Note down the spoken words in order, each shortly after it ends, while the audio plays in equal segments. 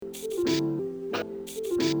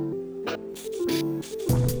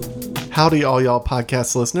Howdy, all y'all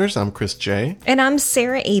podcast listeners. I'm Chris J. And I'm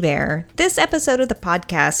Sarah Abear. This episode of the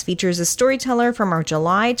podcast features a storyteller from our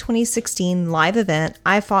July 2016 live event,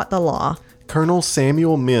 I Fought the Law. Colonel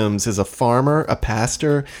Samuel Mims is a farmer, a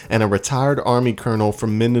pastor, and a retired Army colonel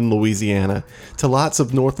from Minden, Louisiana. To lots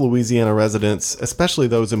of North Louisiana residents, especially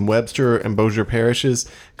those in Webster and Bossier parishes,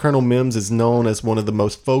 Colonel Mims is known as one of the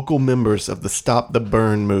most vocal members of the Stop the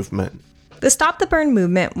Burn movement. The Stop the Burn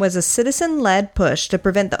movement was a citizen-led push to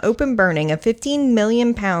prevent the open burning of 15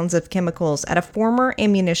 million pounds of chemicals at a former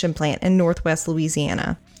ammunition plant in northwest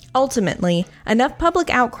Louisiana. Ultimately, enough public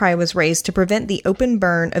outcry was raised to prevent the open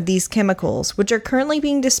burn of these chemicals, which are currently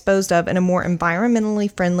being disposed of in a more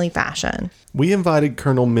environmentally friendly fashion. We invited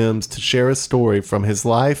Colonel Mims to share a story from his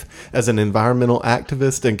life as an environmental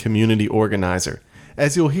activist and community organizer.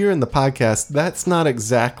 As you'll hear in the podcast, that's not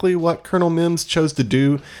exactly what Colonel Mims chose to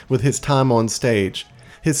do with his time on stage.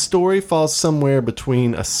 His story falls somewhere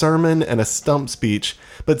between a sermon and a stump speech,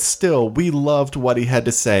 but still, we loved what he had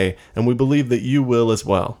to say, and we believe that you will as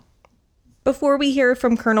well. Before we hear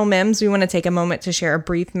from Colonel Mims, we want to take a moment to share a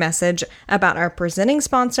brief message about our presenting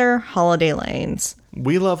sponsor, Holiday Lanes.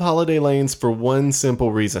 We love Holiday Lanes for one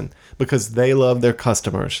simple reason, because they love their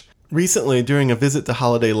customers. Recently, during a visit to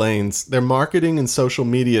Holiday Lanes, their marketing and social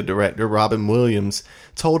media director, Robin Williams,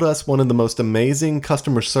 told us one of the most amazing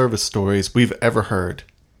customer service stories we've ever heard.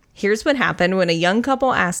 Here's what happened when a young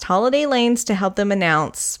couple asked Holiday Lanes to help them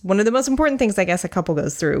announce one of the most important things I guess a couple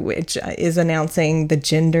goes through, which is announcing the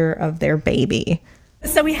gender of their baby.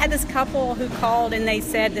 So we had this couple who called and they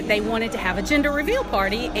said that they wanted to have a gender reveal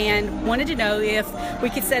party and wanted to know if we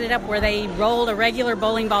could set it up where they rolled a regular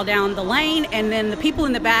bowling ball down the lane and then the people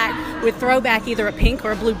in the back would throw back either a pink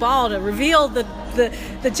or a blue ball to reveal the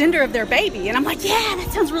gender of their baby. And I'm like, yeah, that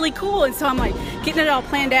sounds really cool. And so I'm like getting it all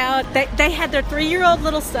planned out. They had their 3-year-old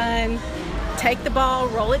little son take the ball,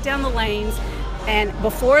 roll it down the lanes. And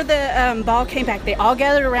before the ball came back, they all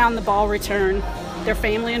gathered around the ball return, their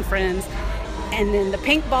family and friends. And then the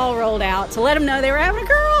pink ball rolled out to let them know they were having a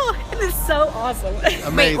girl. And it's so awesome.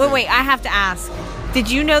 Amazing. Wait, I have to ask. Did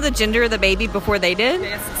you know the gender of the baby before they did?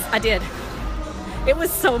 Yes, I did. It was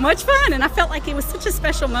so much fun. And I felt like it was such a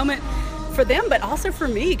special moment for them, but also for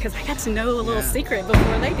me, because I got to know a little secret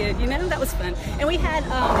before they did. You know, that was fun. And we had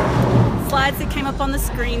slides that came up on the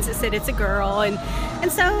screens that said it's a girl. And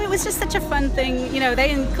so it was just such a fun thing. You know,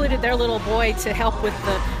 they included their little boy to help with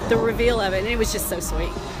the reveal of it. And it was just so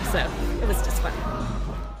sweet. So it was just fun.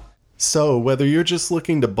 So, whether you're just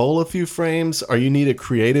looking to bowl a few frames or you need a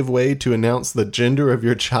creative way to announce the gender of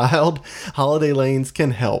your child, Holiday Lanes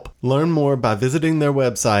can help. Learn more by visiting their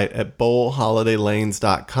website at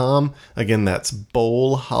bowlholidaylanes.com. Again, that's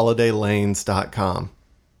bowlholidaylanes.com.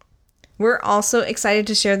 We're also excited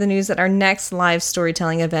to share the news that our next live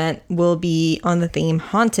storytelling event will be on the theme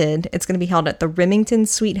Haunted. It's going to be held at the Remington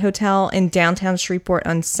Suite Hotel in downtown Shreveport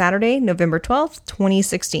on Saturday, November 12th,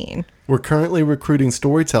 2016. We're currently recruiting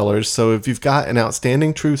storytellers, so if you've got an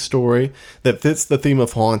outstanding true story that fits the theme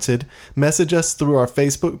of Haunted, message us through our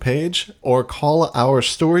Facebook page or call our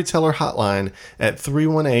storyteller hotline at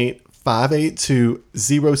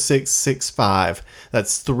 318-582-0665.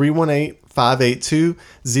 That's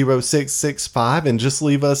 318-582-0665, and just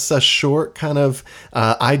leave us a short kind of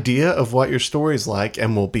idea of what your story's like,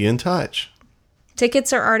 and we'll be in touch.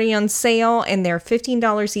 Tickets are already on sale, and they're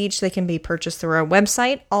 $15 each. They can be purchased through our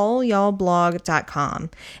website,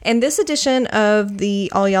 allyallblog.com. And this edition of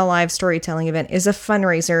the All Y'all Live Storytelling event is a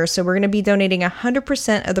fundraiser, so we're going to be donating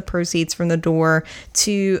 100% of the proceeds from the door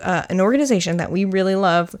to an organization that we really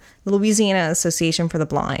love, the Louisiana Association for the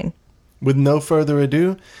Blind. With no further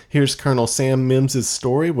ado, here's Colonel Sam Mims'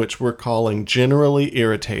 story, which we're calling Generally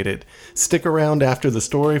Irritated. Stick around after the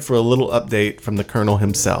story for a little update from the Colonel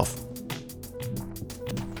himself.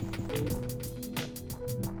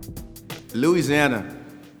 Louisiana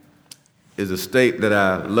is a state that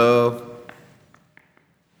I love,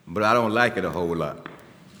 but I don't like it a whole lot,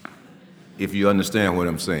 if you understand what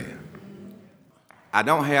I'm saying. I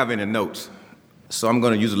don't have any notes, so I'm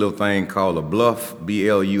going to use a little thing called a BLUF,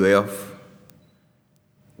 B-L-U-F,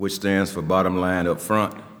 which stands for bottom line up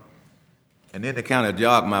front. And then to kind of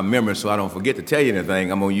jog my memory so I don't forget to tell you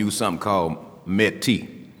anything, I'm going to use something called METT,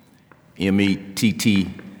 M-E-T-T-T.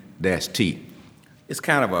 It's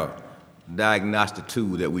kind of a diagnostic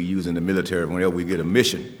tool that we use in the military whenever we get a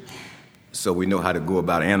mission, so we know how to go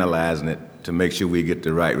about analyzing it to make sure we get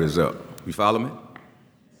the right result. You follow me?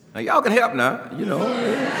 Now, y'all can help now, you know.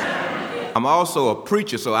 I'm also a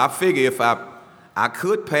preacher, so I figure if I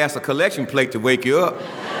could pass a collection plate to wake you up.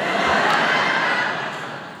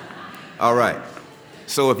 All right.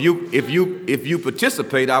 So if you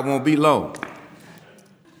participate, I won't be long.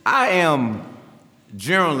 I am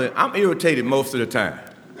I'm irritated most of the time.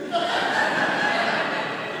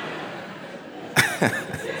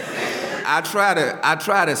 I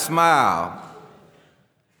try to smile,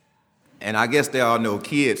 and I guess there are no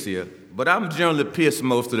kids here, but I'm generally pissed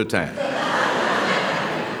most of the time.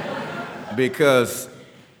 Because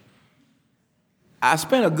I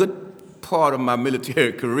spent a good part of my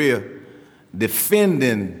military career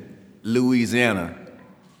defending Louisiana.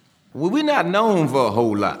 Well, we're not known for a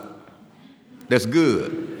whole lot. That's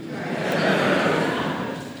good.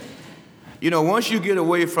 You know, once you get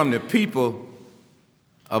away from the people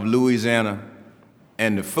of Louisiana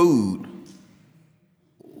and the food,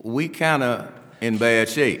 we kind of in bad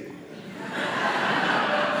shape.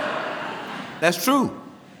 That's true.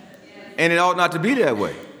 And it ought not to be that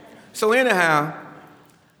way. So anyhow,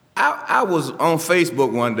 I was on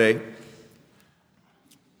Facebook one day.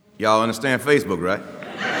 Y'all understand Facebook, right?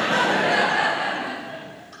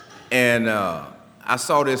 And I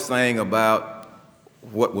saw this thing about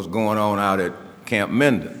what was going on out at Camp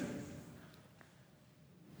Minden.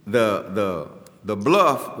 The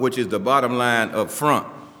bluff, which is the bottom line up front,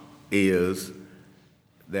 is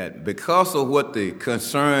that because of what the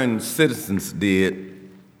concerned citizens did,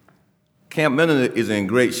 Camp Minden is in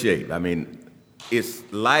great shape. I mean, it's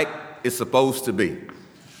like it's supposed to be.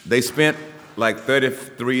 They spent like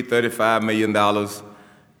 $35 million,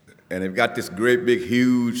 and they've got this great big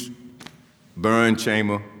huge burn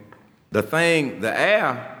chamber. The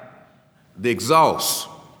air, the exhaust,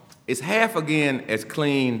 is half again as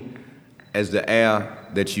clean as the air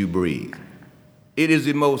that you breathe. It is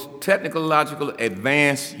the most technological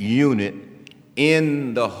advanced unit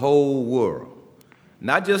in the whole world.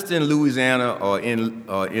 Not just in Louisiana or in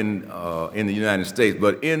the United States,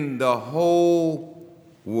 but in the whole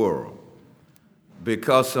world.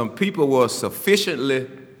 Because some people were sufficiently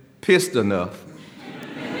pissed enough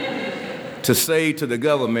to say to the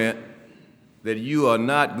government that you are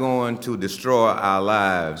not going to destroy our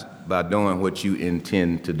lives by doing what you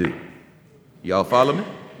intend to do. Y'all follow me?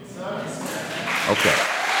 Okay.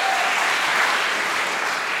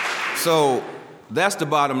 So that's the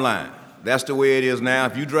bottom line. That's the way it is now.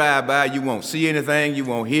 If you drive by, you won't see anything, you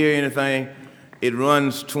won't hear anything. It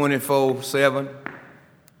runs 24/7.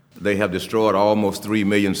 They have destroyed almost 3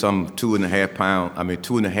 million, some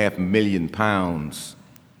 2.5 million pounds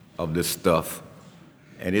of this stuff.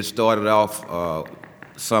 And it started off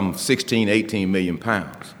some 16, 18 million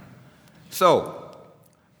pounds. So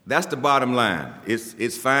that's the bottom line.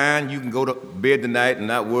 It's fine. You can go to bed tonight and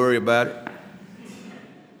not worry about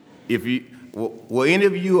it. Were any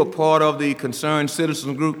of you a part of the Concerned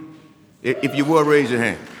Citizens group? If you were, raise your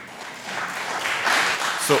hand.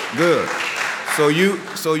 So good. So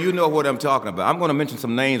you know what I'm talking about. I'm going to mention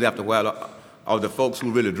some names after a while of the folks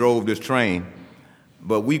who really drove this train.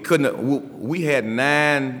 But we had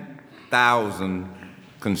 9,000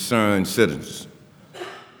 concerned citizens.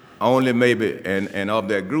 Only maybe, and of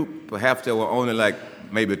that group, perhaps there were only like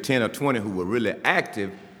maybe 10 or 20 who were really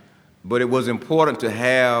active, but it was important to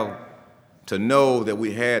know that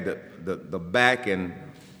we had the backing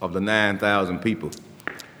of the 9,000 people.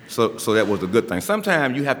 So that was a good thing.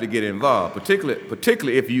 Sometimes you have to get involved,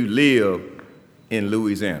 particularly if you live in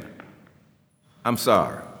Louisiana. I'm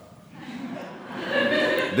sorry.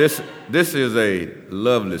 This is a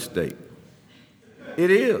lovely state.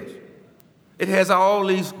 It is. It has all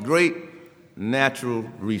these great natural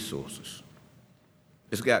resources.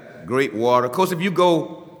 It's got great water. Of course, if you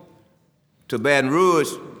go to Baton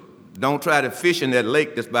Rouge, don't try to fish in that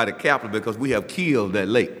lake that's by the Capitol because we have killed that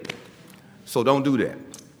lake. So don't do that.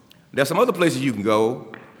 There's some other places you can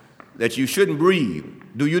go that you shouldn't breathe.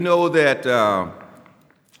 Do you know that,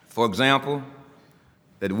 for example,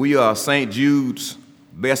 that we are St. Jude's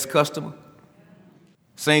best customer?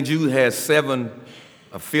 St. Jude has 7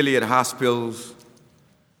 affiliate hospitals,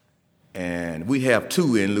 and we have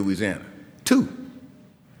 2 in Louisiana. 2.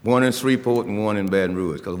 One in Shreveport and one in Baton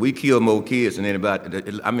Rouge, because we kill more kids than anybody.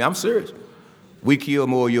 I mean, I'm serious. We kill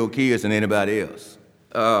more of your kids than anybody else.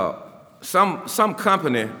 Some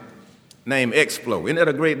company named Explo. Isn't that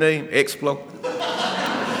a great name, Explo?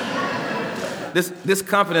 This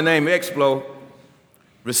company named Explo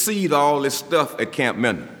received all this stuff at Camp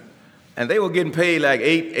Minden, and they were getting paid like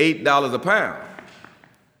 $8 a pound.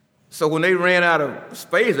 So when they ran out of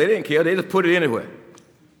space, they didn't care. They just put it anywhere.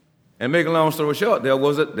 And make a long story short, there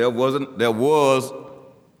was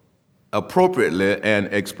appropriately an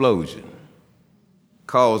explosion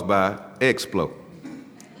caused by Explo.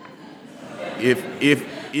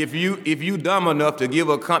 If you dumb enough to give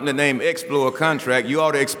a company named Explo a contract, you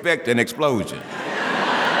ought to expect an explosion.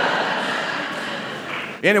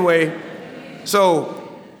 Anyway, so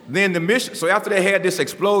Then the mission, so after they had this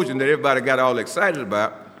explosion that everybody got all excited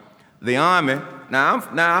about, the Army,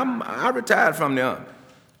 I retired from the Army.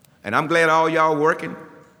 And I'm glad all y'all working.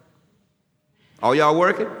 All y'all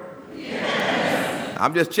working? Yes.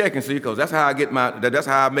 I'm just checking, see, because that's how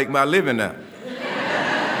I make my living now.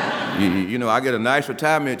 You know, I get a nice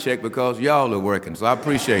retirement check because y'all are working, so I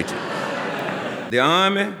appreciate you. The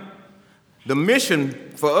Army, the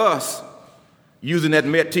mission for us, using that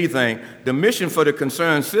MET-T thing, the mission for the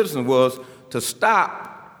concerned citizen was to stop.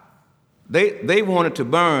 They wanted to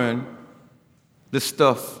burn this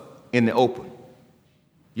stuff in the open.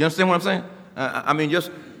 You understand what I'm saying? I mean, just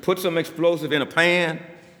put some explosive in a pan,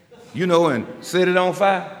 you know, and set it on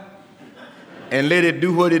fire and let it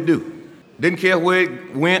do what it do. Didn't care where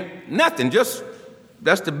it went, nothing. Just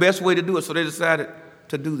that's the best way to do it. So they decided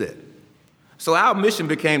to do that. So our mission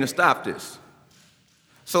became to stop this.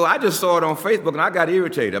 So I just saw it on Facebook and I got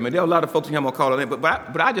irritated. I mean, there are a lot of folks in here I'm gonna call it,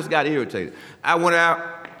 but I just got irritated. I went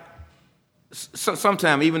out.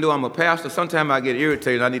 Sometime, even though I'm a pastor, sometimes I get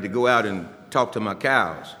irritated. I need to go out and talk to my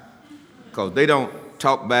cows because they don't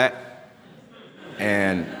talk back.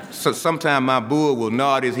 And so sometimes my bull will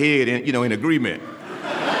nod his head in agreement.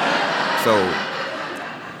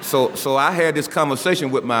 So I had this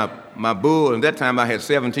conversation with my bull, and that time I had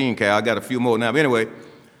 17 cows. I got a few more now. But anyway,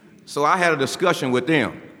 so I had a discussion with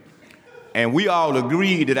them, and we all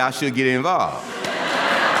agreed that I should get involved.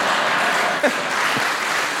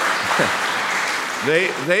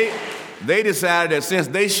 They decided that since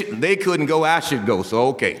they couldn't go, I should go. So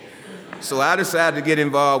okay. So I decided to get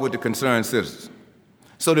involved with the concerned citizens.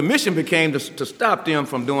 So the mission became to stop them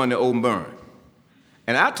from doing the open burn.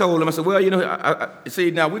 And I told them, I said, well, you know,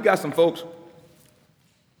 see, now we got some folks.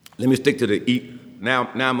 Let me stick to the E. Now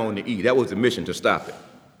I'm on the E. That was the mission, to stop it.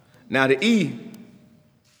 Now the E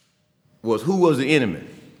was who was the enemy?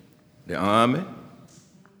 The Army,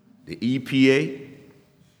 the EPA,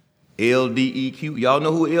 LDEQ. Y'all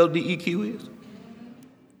know who LDEQ is?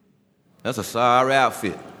 That's a sorry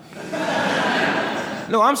outfit.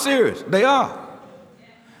 No, I'm serious. They are.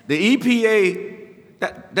 The EPA,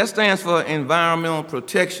 that stands for Environmental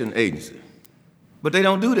Protection Agency. But they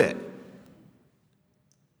don't do that.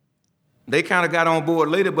 They kind of got on board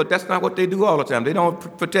later, but that's not what they do all the time. They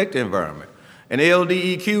don't protect the environment. And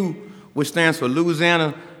LDEQ, which stands for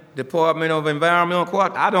Louisiana Department of Environmental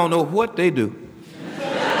Quality, I don't know what they do.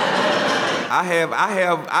 I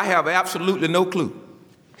have absolutely no clue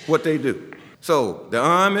what they do. So the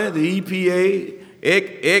Army, the EPA,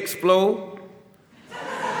 Explo,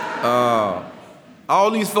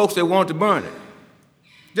 all these folks that want to burn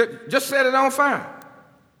it, just set it on fire.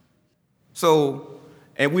 So,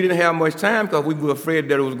 and we didn't have much time because we were afraid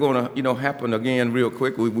that it was going to, happen again real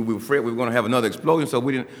quick. We were afraid we were going to have another explosion, so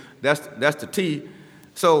we didn't. That's the T.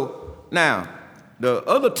 So now, the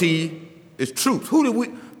other T is troops.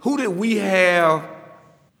 Who did we have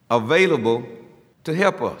available to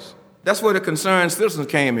help us? That's where the concerned citizens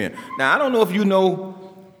came in. Now, I don't know if you know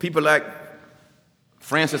people like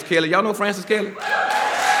Francis Kelly. Y'all know Francis Kelly?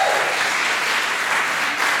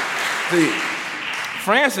 See,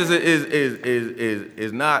 Francis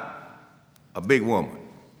is not a big woman.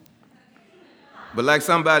 But like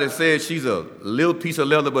somebody said, she's a little piece of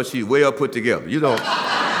leather, but she's well put together,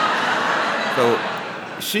 So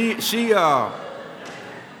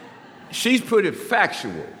she's pretty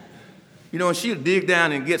factual. And she'll dig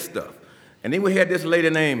down and get stuff. And then we had this lady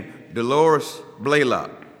named Dolores Blaylock.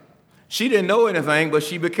 She didn't know anything, but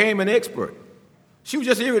she became an expert. She was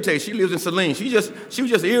just irritated. She lives in Saline. She was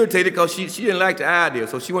just irritated because she didn't like the idea.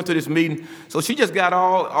 So she went to this meeting. So she just got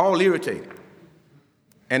all irritated.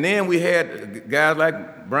 And then we had guys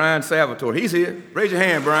like Brian Salvatore. He's here. Raise your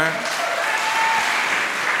hand, Brian.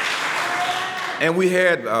 And we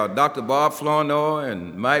had Dr. Bob Flournoy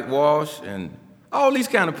and Mike Walsh and all these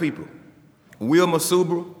kind of people. Wilma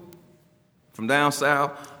Subra from down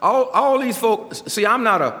south. All these folks. See,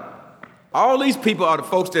 all these people are the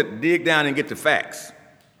folks that dig down and get the facts.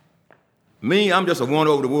 Me, I'm just a one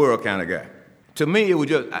over the world kind of guy. To me, it was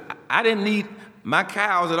just, I didn't need, my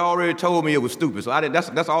cows had already told me it was stupid, so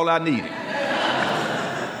that's all I needed.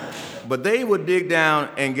 But they would dig down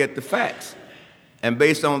and get the facts. And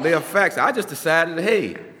based on their facts, I just decided,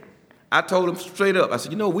 hey, I told them straight up, I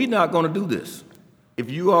said, we're not going to do this. If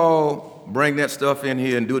you all bring that stuff in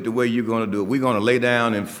here and do it the way you're going to do it, we're going to lay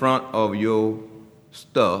down in front of your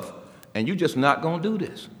stuff, and you're just not going to do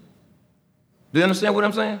this. Do you understand what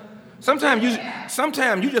I'm saying? Sometimes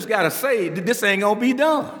you just got to say that this ain't going to be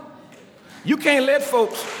done. You can't let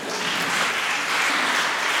folks,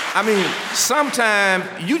 sometimes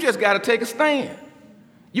you just got to take a stand.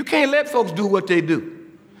 You can't let folks do what they do.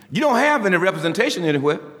 You don't have any representation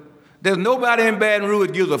anywhere. There's nobody in Baton Rouge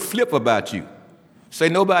that gives a flip about you. Say,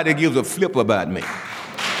 nobody gives a flip about me.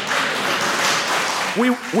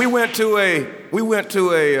 We went to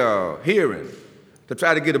a hearing to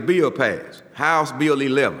try to get a bill passed, House Bill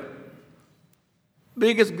 11.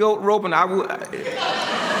 Biggest goat roping I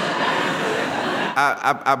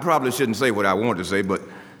probably shouldn't say what I want to say, but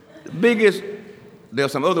biggest,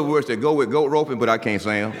 there's some other words that go with goat roping, but I can't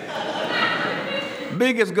say them.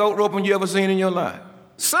 Biggest goat roping you ever seen in your life.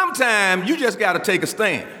 Sometimes you just got to take a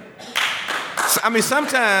stand. I mean,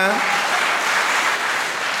 sometimes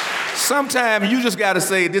you just got to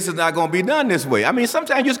say, this is not going to be done this way. I mean,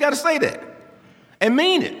 sometimes you just got to say that and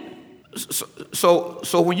mean it.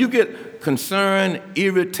 So when you get concerned,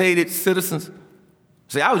 irritated citizens,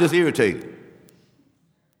 say, I was just irritated.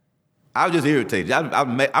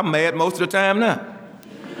 I'm mad most of the time now.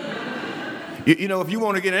 You know, if you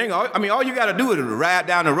want to get angry, I mean, all you got to do is ride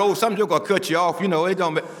down the road. Something's going to cut you off. You know, it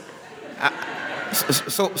don't.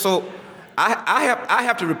 So I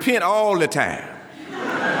have to repent all the time.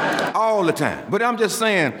 All the time. But I'm just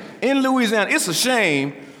saying, in Louisiana, it's a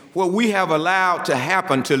shame what we have allowed to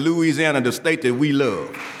happen to Louisiana, the state that we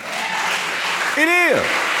love. It is.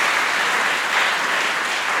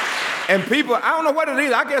 And people, I don't know what it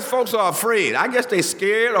is. I guess folks are afraid. I guess they're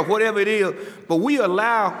scared or whatever it is. But we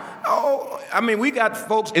got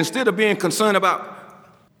folks, instead of being concerned about,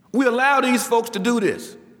 we allow these folks to do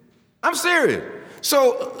this. I'm serious.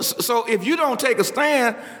 So if you don't take a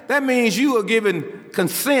stand, that means you are giving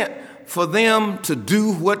consent for them to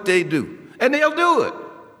do what they do. And they'll do it.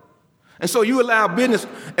 And so you allow business,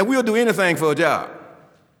 and we'll do anything for a job.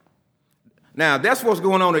 Now, that's what's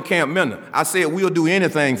going on at Camp Mender. I said we'll do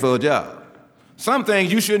anything for a job. Some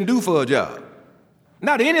things you shouldn't do for a job.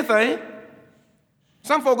 Not anything.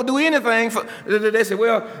 Some folk will do anything for, they say,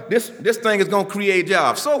 well, this thing is going to create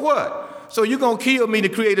jobs. So what? So you're going to kill me to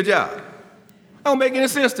create a job? Don't make any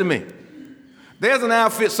sense to me. There's an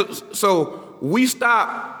outfit, so we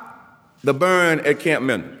stopped the burn at Camp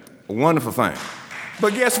Mender. A wonderful thing.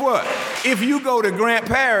 But guess what? If you go to Grant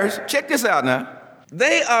Parish, check this out now.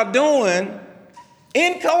 They are doing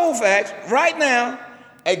in Colfax right now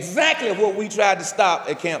exactly what we tried to stop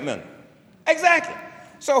at Camp Mender. Exactly.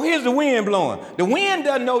 So here's the wind blowing. The wind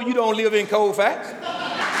doesn't know you don't live in Colfax.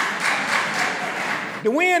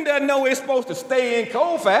 The wind doesn't know it's supposed to stay in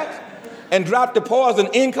Colfax and drop the poison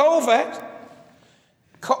in Colfax.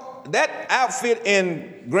 That outfit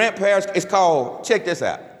in Grant Parish is called, check this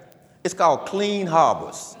out, it's called Clean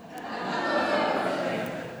Harbors.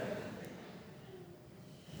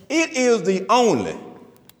 It is the only,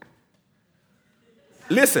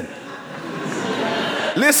 listen,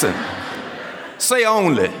 say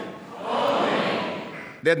only.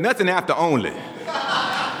 There's nothing after only.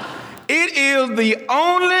 It is the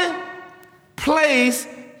only place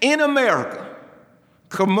in America,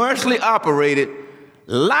 commercially operated,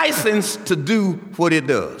 licensed to do what it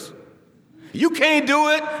does. You can't do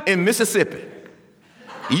it in Mississippi.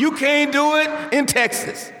 You can't do it in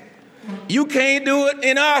Texas. You can't do it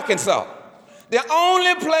in Arkansas. The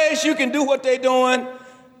only place you can do what they're doing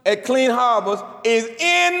at Clean Harbors is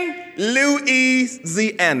in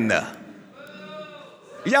Louisiana.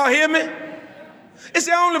 Y'all hear me? It's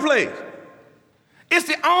the only place.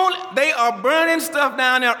 They are burning stuff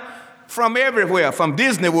down there from everywhere, from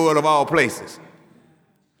Disney World of all places.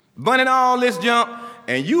 Burning all this junk,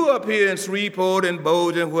 and you up here in Shreveport and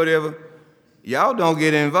Bossier, whatever, y'all don't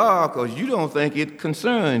get involved because you don't think it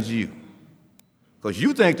concerns you. Because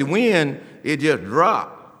you think the wind, it just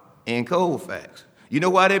dropped in Colfax. You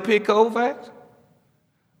know why they pick Colfax?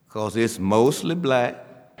 Because it's mostly black,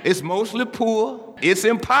 it's mostly poor, it's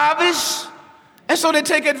impoverished, and so they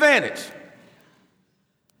take advantage.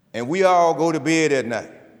 And we all go to bed at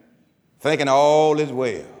night thinking all is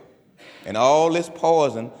well. And all this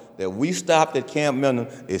poison that we stopped at Camp Mender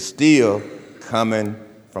is still coming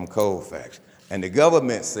from Colfax. And the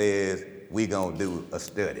government says we're going to do a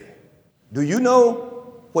study. Do you know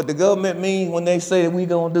what the government means when they say we're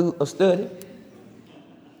going to do a study?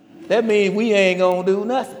 That means we ain't going to do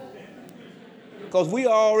nothing. Because we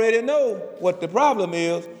already know what the problem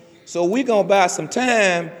is, so we're going to buy some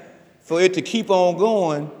time for it to keep on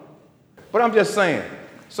going. But I'm just saying,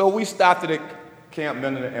 so we stopped it at Camp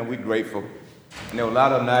Mender, and we're grateful. And there were a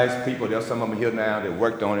lot of nice people. There's some of them here now that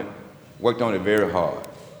worked on it very hard.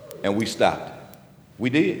 And we stopped it. We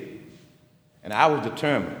did. And I was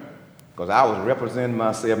determined, because I was representing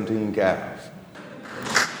my 17 cows.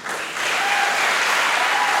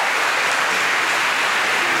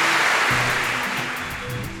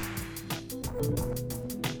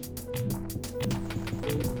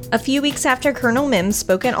 A few weeks after Colonel Mims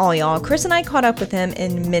spoke at All Y'all, Chris and I caught up with him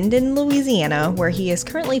in Minden, Louisiana, where he is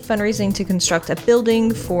currently fundraising to construct a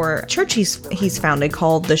building for a church he's founded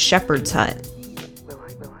called the Shepherd's Hut.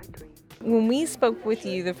 When we spoke with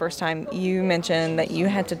you the first time, you mentioned that you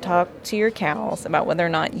had to talk to your cows about whether or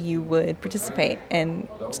not you would participate in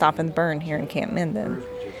Stop and Burn here in Camp Minden.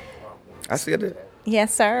 I said that.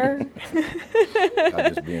 Yes, sir.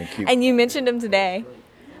 I'm just being cute. And you mentioned them today.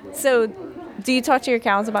 So, do you talk to your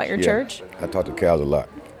cows about your church? I talk to cows a lot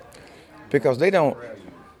because they don't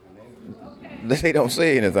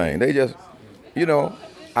say anything. They just,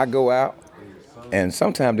 I go out and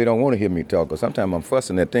sometimes they don't want to hear me talk, or sometimes I'm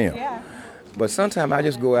fussing at them. Yeah. But sometimes I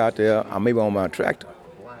just go out there, I'm maybe on my tractor,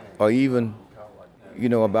 or even,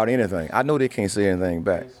 about anything. I know they can't say anything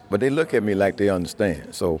back, but they look at me like they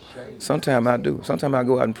understand. So sometimes I do. Sometimes I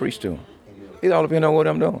go out and preach to them. It all depends on what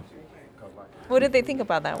I'm doing. What did they think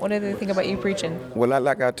about that? What did they think about you preaching? Well,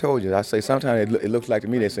 like I told you, I say sometimes it looks like to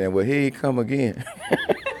me they're saying, well, here he come again.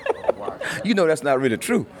 That's not really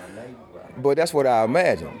true. But that's what I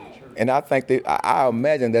imagine. And I think I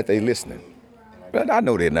imagine that they're listening. But I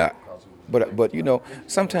know they're not. But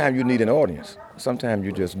sometimes you need an audience. Sometimes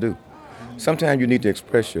you just do. Sometimes you need to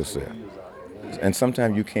express yourself. And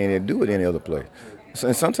sometimes you can't do it any other place.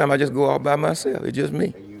 And sometimes I just go out by myself. It's just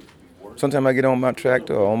me. Sometimes I get on my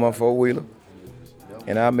tractor or on my four-wheeler,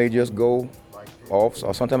 and I may just go off,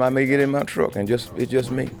 or sometimes I may get in my truck, and it's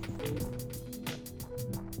just me.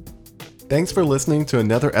 Thanks for listening to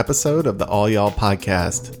another episode of the All Y'all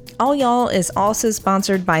Podcast. All Y'all is also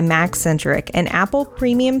sponsored by MacCentric, an Apple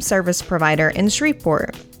premium service provider in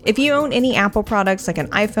Shreveport. If you own any Apple products like an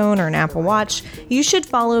iPhone or an Apple Watch, you should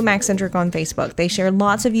follow MacCentric on Facebook. They share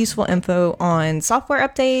lots of useful info on software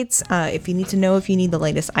updates. If you need to know if you need the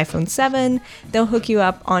latest iPhone 7, they'll hook you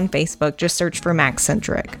up on Facebook. Just search for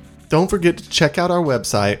MacCentric. Don't forget to check out our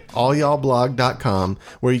website, allyallblog.com,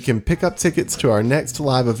 where you can pick up tickets to our next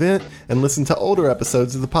live event and listen to older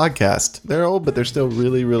episodes of the podcast. They're old, but they're still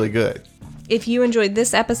really, really good. If you enjoyed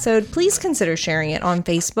this episode, please consider sharing it on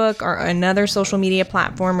Facebook or another social media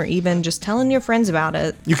platform, or even just telling your friends about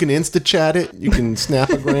it. You can Insta-chat it. You can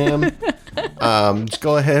Snap-a-gram. Just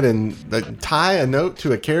go ahead and tie a note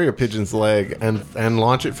to a carrier pigeon's leg and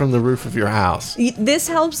launch it from the roof of your house. This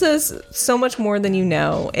helps us so much more than you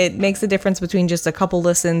know. It makes a difference between just a couple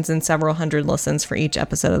listens and several hundred listens for each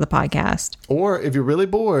episode of the podcast. Or if you're really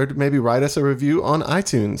bored, maybe write us a review on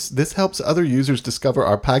iTunes. This helps other users discover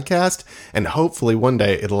our podcast, and hopefully one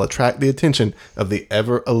day it'll attract the attention of the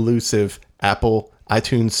ever-elusive Apple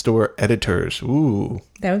iTunes Store editors. Ooh.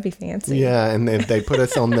 That would be fancy. Yeah, and they put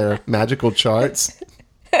us on their magical charts.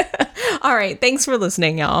 All right. Thanks for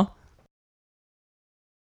listening, y'all.